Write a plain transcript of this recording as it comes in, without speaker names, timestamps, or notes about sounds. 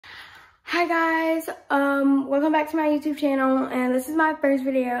Hi guys, welcome back to my YouTube channel, and this is my first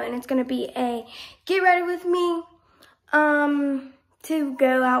video, and it's gonna be a get ready with me, to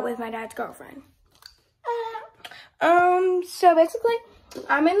go out with my dad's girlfriend. So basically,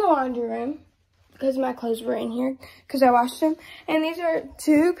 I'm in the laundry room because my clothes were in here because I washed them, and these are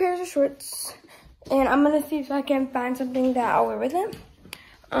 2 pairs of shorts, and I'm gonna see if I can find something that I'll wear with it.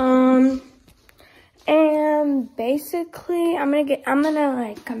 And basically, I'm gonna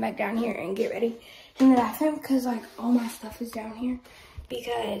like come back down here and get ready in the bathroom because like all my stuff is down here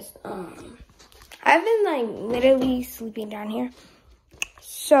because I've been like literally sleeping down here.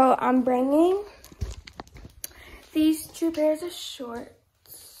 So I'm bringing these 2 pairs of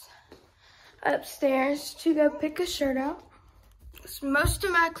shorts upstairs to go pick a shirt out. So most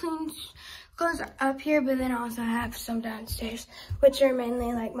of my clean clothes are up here, but then I also have some downstairs, which are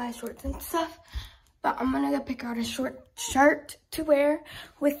mainly like my shorts and stuff. But I'm gonna go pick out a short shirt to wear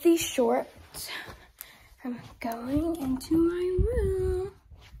with these shorts. I'm going into my room.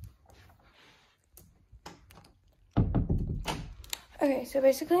 Okay, so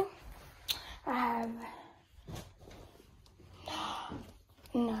basically, I have,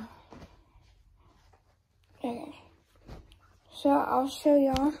 no. Okay, so I'll show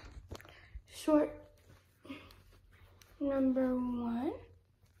y'all short number 1.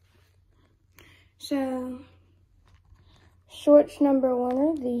 So, shorts number 1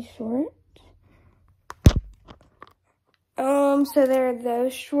 are these shorts. So there are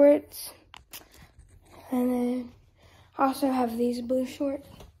those shorts. And then I also have these blue shorts.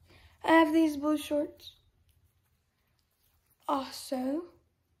 I have these blue shorts also.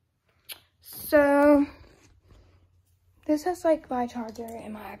 So, this has like my charger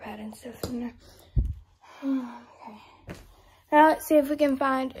and my iPad and stuff in there. Okay. Now let's see if we can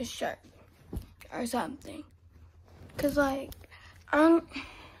find a shirt or something, cause like I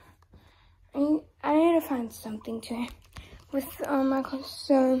need to find something to with my clothes.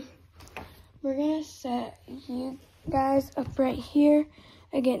 So we're gonna set you guys up right here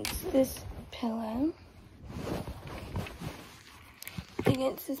against this pillow.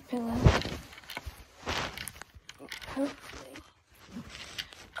 Hopefully.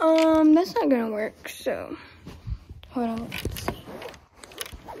 That's not gonna work. So hold on. Let's see.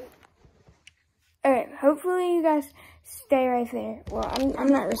 Alright, hopefully you guys stay right there. Well, I'm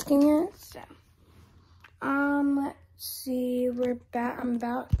not risking it, so. Let's see, I'm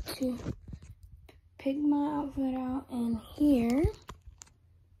about to pick my outfit out in here.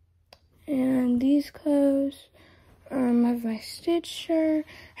 And these clothes, I have my Stitch shirt.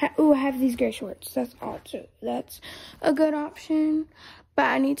 I have these gray shorts. That's a good option. But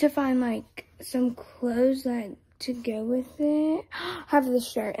I need to find like some clothes that to go with it. I have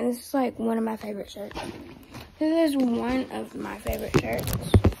this shirt, and this is like one of my favorite shirts. This is one of my favorite shirts.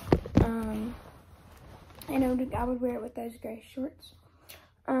 And I would wear it with those gray shorts.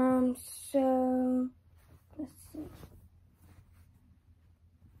 So let's see.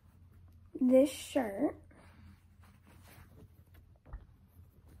 This shirt,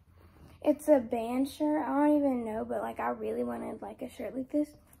 it's a band shirt. I don't even know, but like I really wanted like a shirt like this.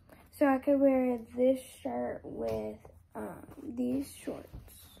 So I could wear this shirt with these shorts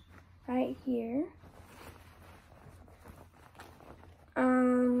right here.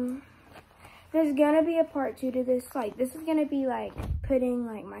 There's gonna be a part 2 to this. Like this is gonna be like putting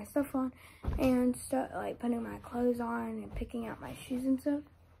like my stuff on and stuff, like putting my clothes on and picking out my shoes and stuff.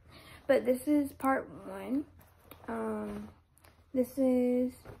 But this is part 1. This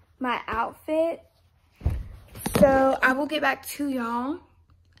is my outfit. So I will get back to y'all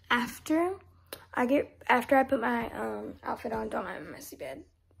after I put my outfit on. Don't mind my messy bed.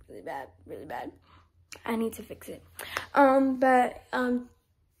 Really bad. I need to fix it.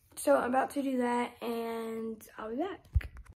 So I'm about to do that, and I'll be back.